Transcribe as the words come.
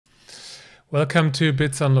Welcome to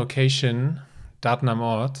Bits on Location, Daten am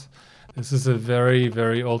Ort. This is a very,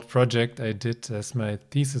 very old project I did as my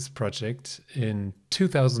thesis project in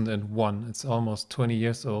 2001. It's almost 20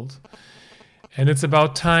 years old. And it's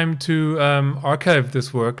about time to archive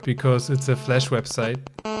this work because it's a Flash website.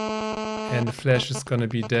 And the Flash is going to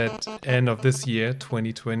be dead end of this year,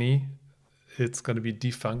 2020. It's going to be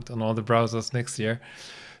defunct on all the browsers next year.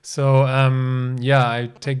 So yeah, I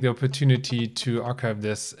take the opportunity to archive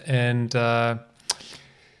this, and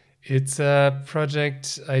it's a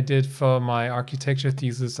project I did for my architecture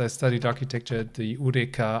thesis. I studied architecture at the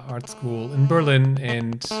UDK Art School in Berlin,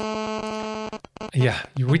 and yeah,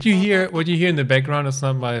 what you hear in the background is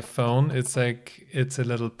not my phone. It's a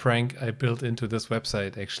little prank I built into this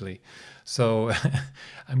website actually. So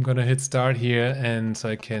I'm gonna hit start here, and so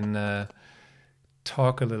I can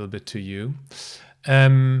talk a little bit to you.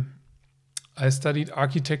 I studied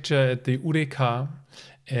architecture at the UDK,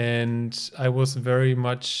 and I was very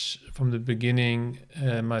much from the beginning,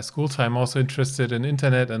 my school time, also interested in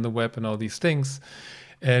internet and the web and all these things.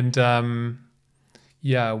 And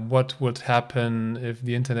yeah, what would happen if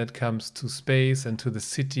the internet comes to space and to the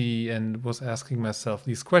city, and was asking myself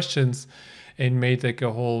these questions and made like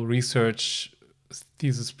a whole research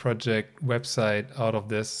thesis project website out of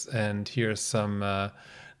this. And here's some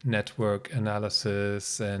network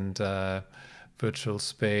analysis and virtual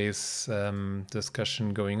space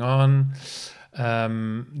discussion going on.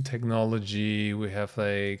 Technology, we have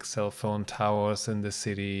like cell phone towers in the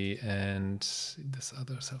city and this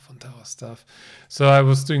other cell phone tower stuff. So I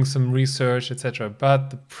was doing some research, etc. But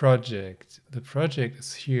the project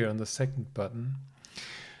is here on the second button.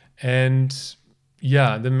 And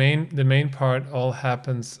yeah, the main part all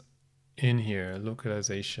happens in here,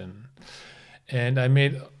 localization. And I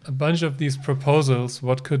made a bunch of these proposals.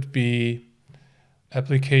 What could be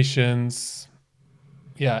applications?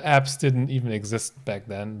 Yeah, apps didn't even exist back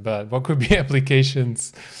then, but what could be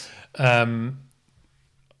applications like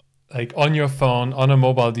on your phone, on a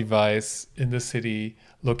mobile device, in the city,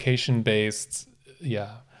 location-based,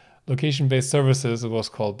 yeah, location-based services, it was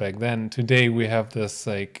called back then. Today we have this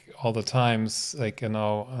like all the times, like in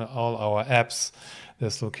all our apps,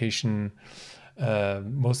 this location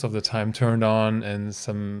most of the time turned on, and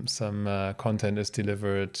some content is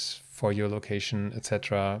delivered for your location,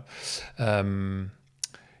 etc.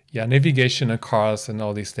 Yeah, navigation in cars and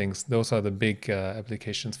all these things. Those are the big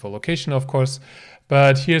applications for location, of course.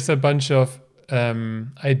 But here's a bunch of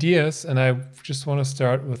ideas, and I just want to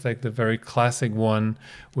start with like the very classic one,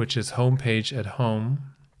 which is homepage at home.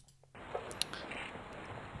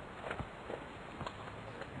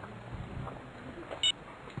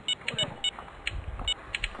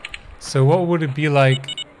 So what would it be like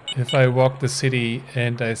if I walk the city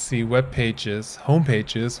and I see web pages, home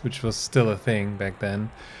pages, which was still a thing back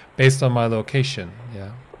then, based on my location?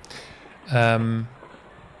 Yeah.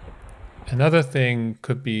 Another thing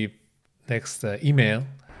could be next email.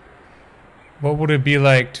 What would it be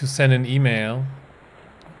like to send an email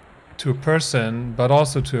to a person, but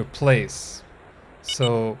also to a place?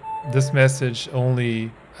 So this message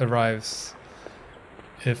only arrives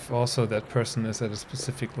if also that person is at a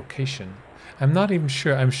specific location. I'm not even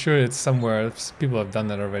sure. I'm sure it's somewhere. People have done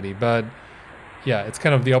that already. But yeah, it's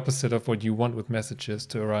kind of the opposite of what you want with messages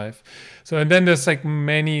to arrive. So, and then there's like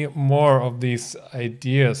many more of these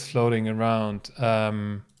ideas floating around.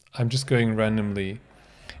 I'm just going randomly.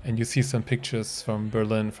 And you see some pictures from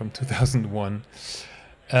Berlin from 2001.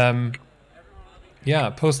 Yeah,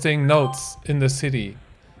 posting notes in the city.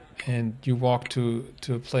 And you walk to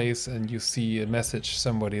a place and you see a message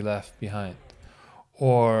somebody left behind.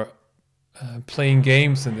 Or playing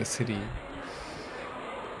games in the city.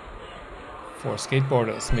 For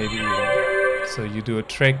skateboarders, maybe even. So you do a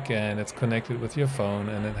trick and it's connected with your phone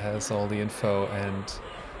and it has all the info and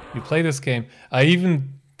you play this game. I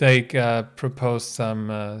even like proposed some,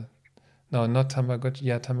 no, not Tamagotchi.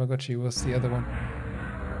 Yeah, Tamagotchi was the other one.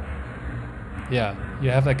 Yeah,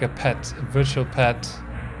 you have like a pet, a virtual pet.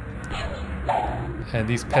 And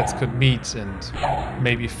these pets could meet and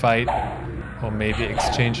maybe fight or maybe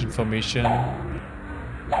exchange information.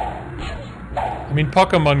 I mean,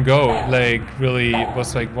 Pokemon Go like really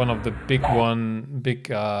was like one of the big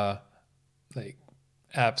like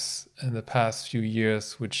apps in the past few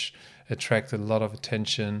years, which attracted a lot of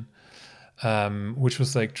attention, which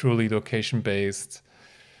was like truly location based.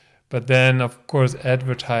 But then, of course,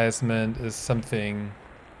 advertisement is something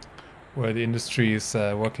where the industry is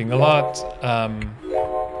working a lot.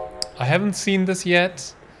 I haven't seen this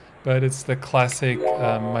yet, but it's the classic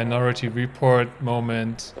Minority Report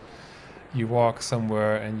moment. you walk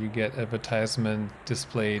somewhere and you get advertisement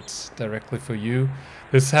displayed directly for you.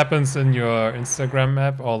 This happens in your Instagram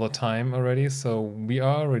app all the time already, so we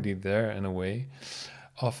are already there in a way.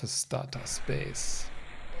 Office data space.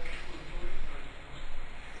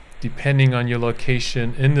 Depending on your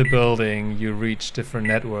location in the building, you reach different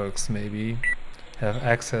networks, maybe have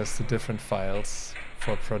access to different files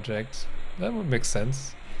for a project. That would make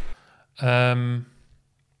sense.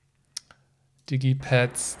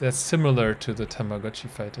 Digipets, that's similar to the Tamagotchi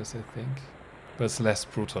fighters, I think, but it's less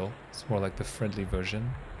brutal. It's more like the friendly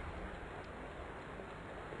version.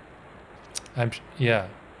 Yeah.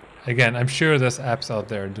 Again, I'm sure there's apps out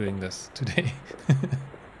there doing this today.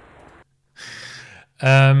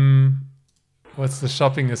 What's the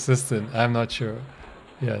shopping assistant? I'm not sure.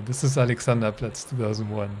 Yeah, this is Alexanderplatz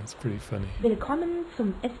 2001. It's pretty funny. Willkommen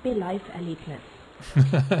zum SB Live-Erlebnis.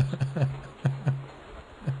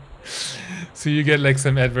 So you get like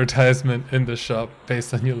some advertisement in the shop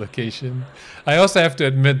based on your location. I also have to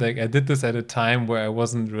admit, like I did this at a time where I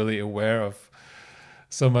wasn't really aware of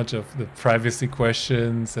so much of the privacy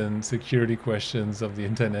questions and security questions of the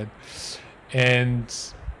internet. And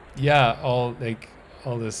yeah, all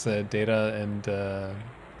this data and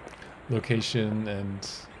location and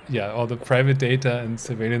yeah, all the private data and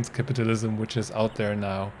surveillance capitalism, which is out there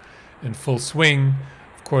now in full swing,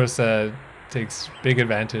 of course, takes big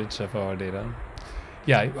advantage of our data.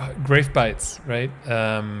 Yeah, grave bites, right?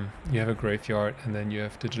 You have a graveyard and then you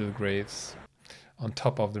have digital graves on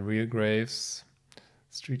top of the real graves.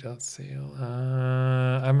 Street art sale.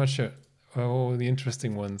 I'm not sure. Oh, the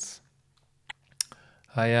interesting ones.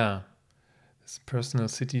 Ah, yeah. This personal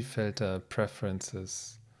city filter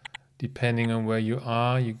preferences. Depending on where you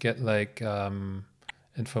are, you get like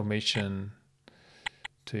information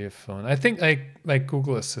to your phone. I think like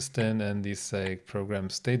Google Assistant and these like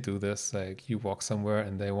programs, they do this. Like you walk somewhere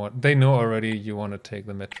and they know already you want to take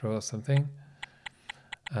the metro or something.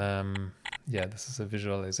 Yeah, this is a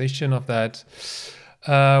visualization of that.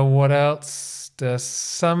 What else? There's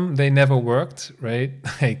some, they never worked, right?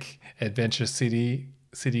 Like Adventure City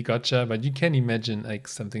Gotcha, but you can imagine like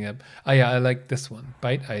something up. Ah, yeah, I like this one.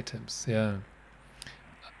 Byte items. Yeah.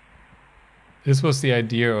 This was the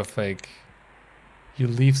idea of like, you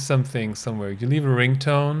leave something somewhere. You leave a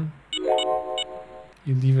ringtone.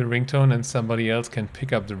 You leave a ringtone and somebody else can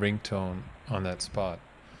pick up the ringtone on that spot.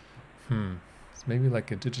 It's maybe like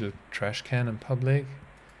a digital trash can in public.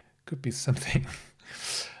 Could be something.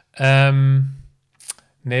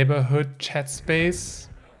 Neighborhood chat space.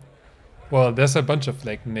 Well, there's a bunch of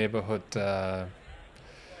like neighborhood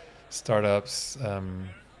startups,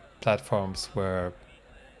 platforms where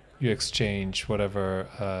you exchange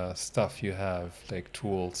whatever stuff you have, like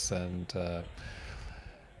tools, and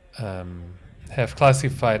have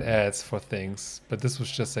classified ads for things. But this was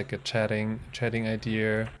just like a chatting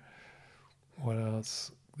idea. What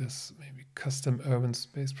else? This maybe custom urban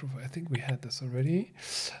space profile. I think we had this already.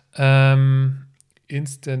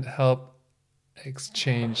 Instant help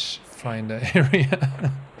exchange finder area.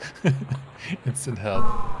 Instant help.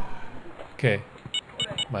 Okay.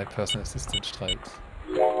 My personal assistant streikt.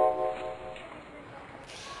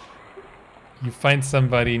 You find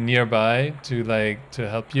somebody nearby to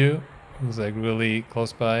help you who's like really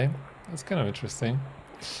close by. That's kind of interesting.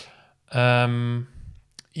 eBay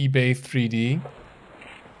 3D.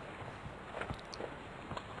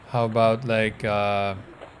 How about like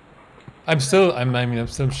I'm still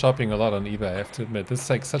shopping a lot on eBay, I have to admit. This is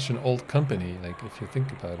like such an old company, like if you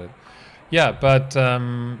think about it. Yeah, but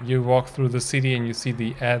you walk through the city and you see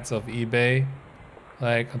the ads of eBay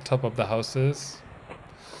like on top of the houses.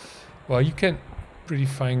 Well, you can pretty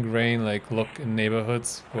fine-grain like look in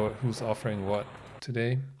neighborhoods for who's offering what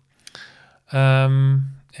today. And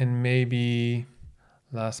maybe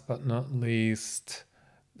last but not least,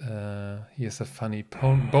 here's a funny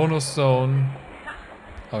bonus zone.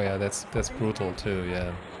 Oh yeah, that's brutal too,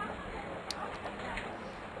 yeah.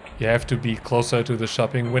 You have to be closer to the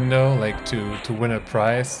shopping window, like to win a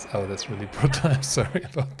prize. Oh, that's really brutal. I'm sorry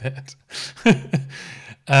about that.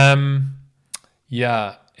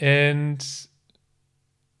 Yeah, and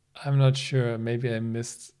I'm not sure. Maybe I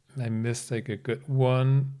missed like a good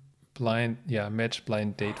one. Match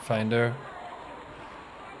blind date finder.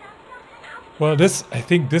 Well, I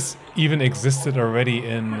think this even existed already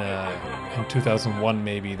in 2001.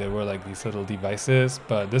 Maybe there were like these little devices,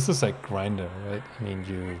 but this is like Grindr, right? I mean,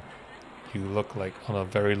 you look like on a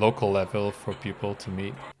very local level for people to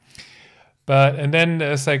meet. And then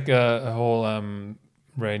there's like a whole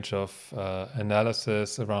range of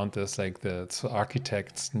analysis around this. Like so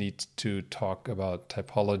architects need to talk about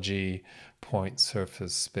typology, point,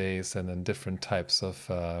 surface, space, and then different types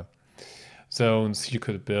of zones you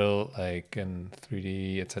could build like in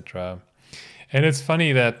 3D, etc. And it's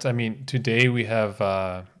funny that, I mean, today we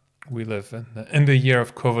live in the year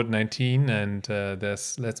of COVID-19, and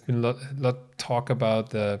there's been a lot talk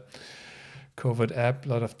about the COVID app, a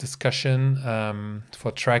lot of discussion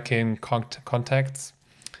for tracking contacts.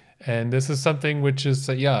 And this is something which is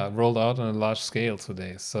rolled out on a large scale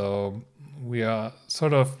today. So we're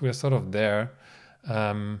sort of there,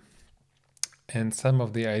 um, and some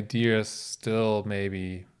of the ideas still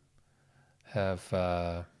maybe have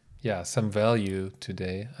some value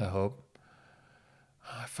today, I hope.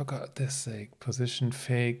 I forgot this, like position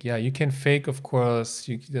fake. Yeah, you can fake, of course.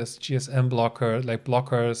 There's GSM blocker, like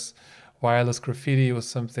blockers. Wireless graffiti was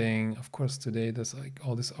something. Of course, today there's like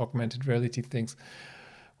all this augmented reality things.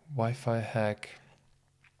 Wi-Fi hack,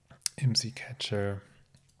 IMSI catcher,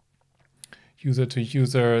 user to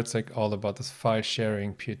user. It's like all about this file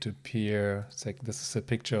sharing, peer to peer. It's like this is a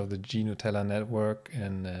picture of the G Nutella network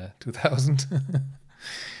in 2000.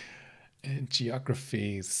 And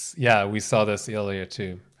geographies. Yeah, we saw this earlier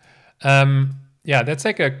too. Yeah, that's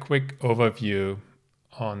like a quick overview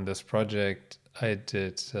on this project I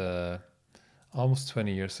did almost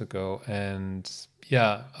 20 years ago. And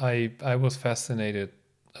yeah, I was fascinated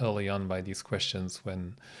early on by these questions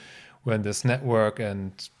when this network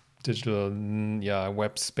and digital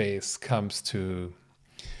web space comes to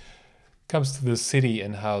the city,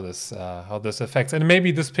 and how this affects. And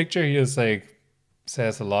maybe this picture here is like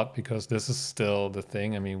says a lot, because this is still the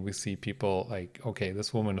thing. I mean, we see people like, okay,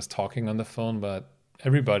 this woman is talking on the phone, but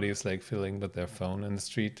everybody is like filling with their phone in the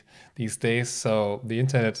street these days. So the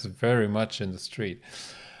internet is very much in the street.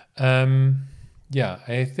 Yeah,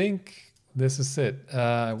 I think this is it.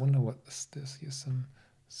 I wonder what is this. Here's some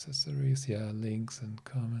accessories. Yeah, links and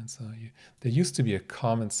comments. Oh, there used to be a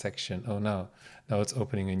comment section. Oh, now it's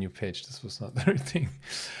opening a new page. This was not the right thing.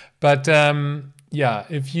 But yeah,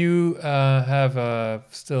 if you have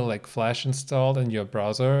still like Flash installed in your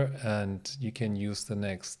browser, and you can use the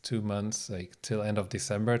next 2 months, like till end of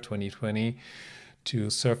December 2020, to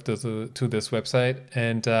surf to this website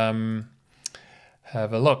and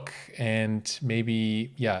have a look. And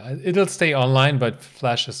maybe, yeah, it'll stay online, but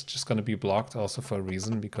Flash is just going to be blocked also for a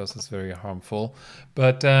reason, because it's very harmful.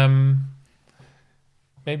 But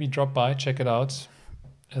maybe drop by, check it out.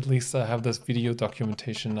 At least I have this video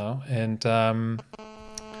documentation now. And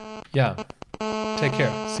yeah, take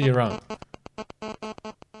care. See you around.